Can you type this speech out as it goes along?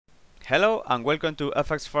Hello and welcome to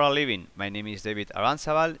FX for a Living. My name is David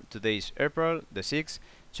Aranzabal. Today is April the 6th,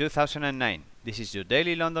 2009. This is your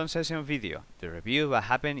daily London session video, the review of what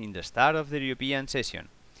happened in the start of the European session.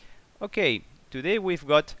 Okay, today we've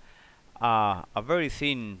got a very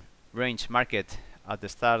thin range market at the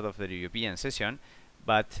start of the European session,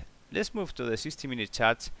 but let's move to the 60-minute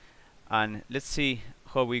charts and let's see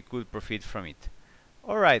how we could profit from it.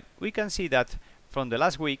 Alright, we can see that from the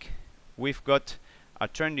last week we've got a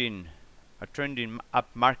trending up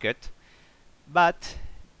market, but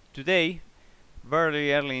today,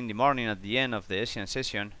 very early in the morning at the end of the Asian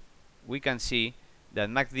session, we can see that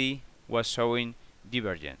MACD was showing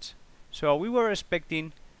divergence. So we were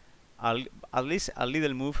expecting at least a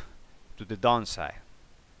little move to the downside.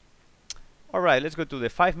 Alright, let's go to the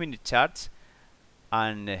 5-minute charts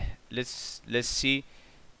and let's see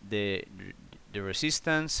the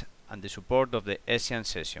resistance and the support of the Asian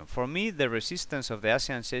session. For me, the resistance of the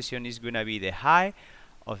Asian session is going to be the high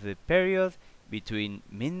of the period between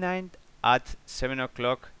midnight at 7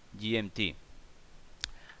 o'clock GMT.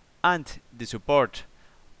 And the support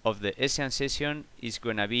of the Asian session is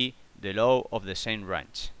going to be the low of the same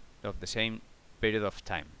range, of the same period of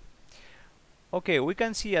time. Okay, we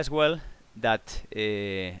can see as well that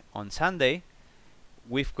on Sunday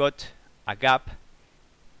we've got a gap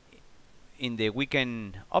in the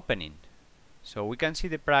weekend opening. So we can see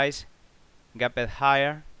the price gapped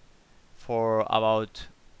higher for about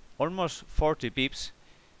almost 40 pips.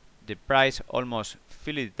 The price almost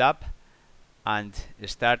filled it up and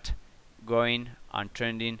start going and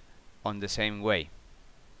trending on the same way.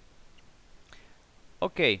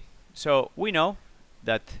 Okay, so we know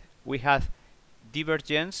that we have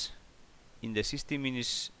divergence in the 60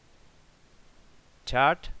 minutes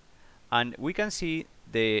chart, and we can see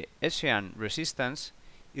the Asian resistance.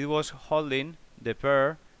 It was holding the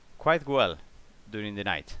pair quite well during the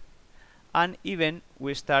night, and even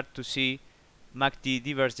we start to see MACD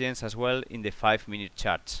divergence as well in the 5-minute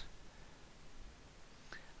charts.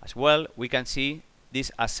 As well, we can see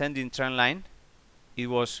this ascending trend line. It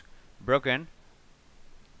was broken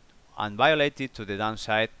and violated to the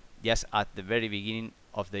downside just at the very beginning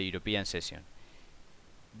of the European session.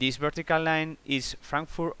 This vertical line is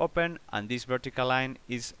Frankfurt Open and this vertical line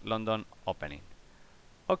is London opening.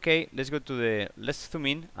 Okay, let's zoom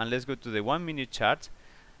in and let's go to the 1-minute chart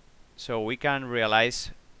so we can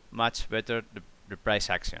realize much better the price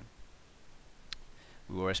action.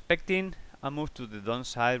 We were expecting a move to the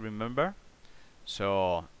downside, remember?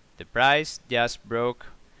 So the price just broke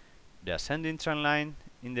the ascending trend line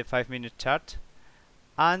in the 5-minute chart,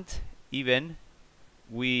 and even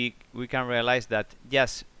we can realize that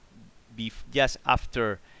just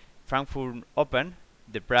after Frankfurt Open,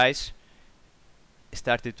 the price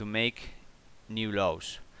started to make new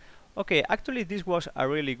lows. Okay, actually this was a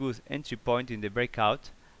really good entry point in the breakout,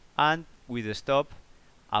 and with a stop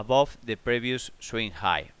above the previous swing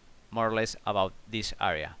high, more or less about this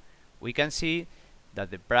area. We can see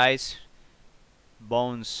that the price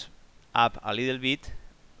bounced up a little bit.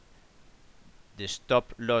 The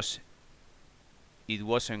stop loss, it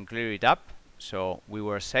wasn't cleared up, so we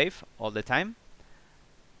were safe all the time,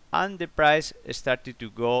 and the price started to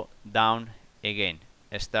go down again,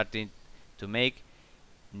 starting to make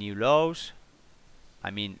new lows,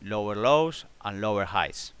 lower lows and lower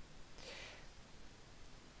highs.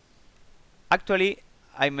 Actually,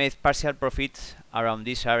 I made partial profit around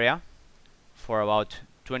this area for about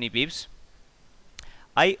 20 pips.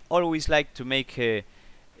 I always like to make a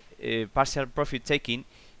partial profit taking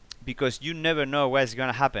because you never know what's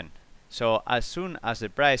gonna happen. So as soon as the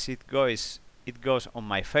price it goes on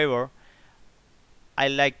my favor, I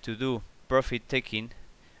like to do profit taking,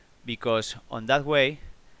 because on that way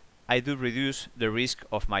I do reduce the risk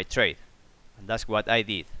of my trade, and that's what I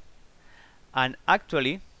did. And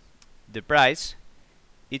actually the price,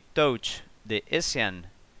 it touched the Asian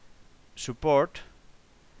support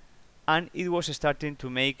and it was starting to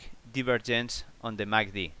make divergence on the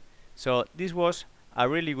MACD. So this was a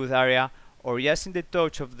really good area, or just in the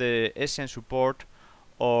touch of the Asian support,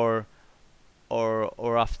 or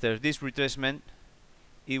after this retracement,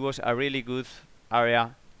 it was a really good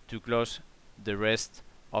area to close the rest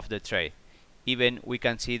of the trade. Even we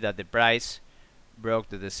can see that the price broke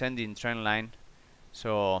the descending trend line,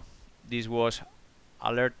 so this was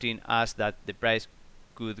alerting us that the price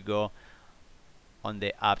could go on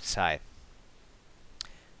the upside.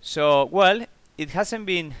 So, well, it hasn't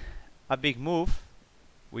been a big move.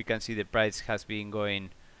 We can see the price has been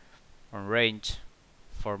going on range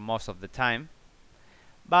for most of the time,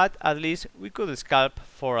 but at least we could scalp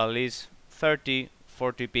for at least 30-40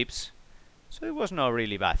 pips, so it was not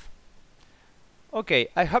really bad. Okay,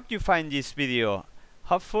 I hope you find this video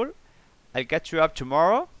helpful. I'll catch you up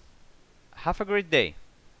tomorrow. Have a great day.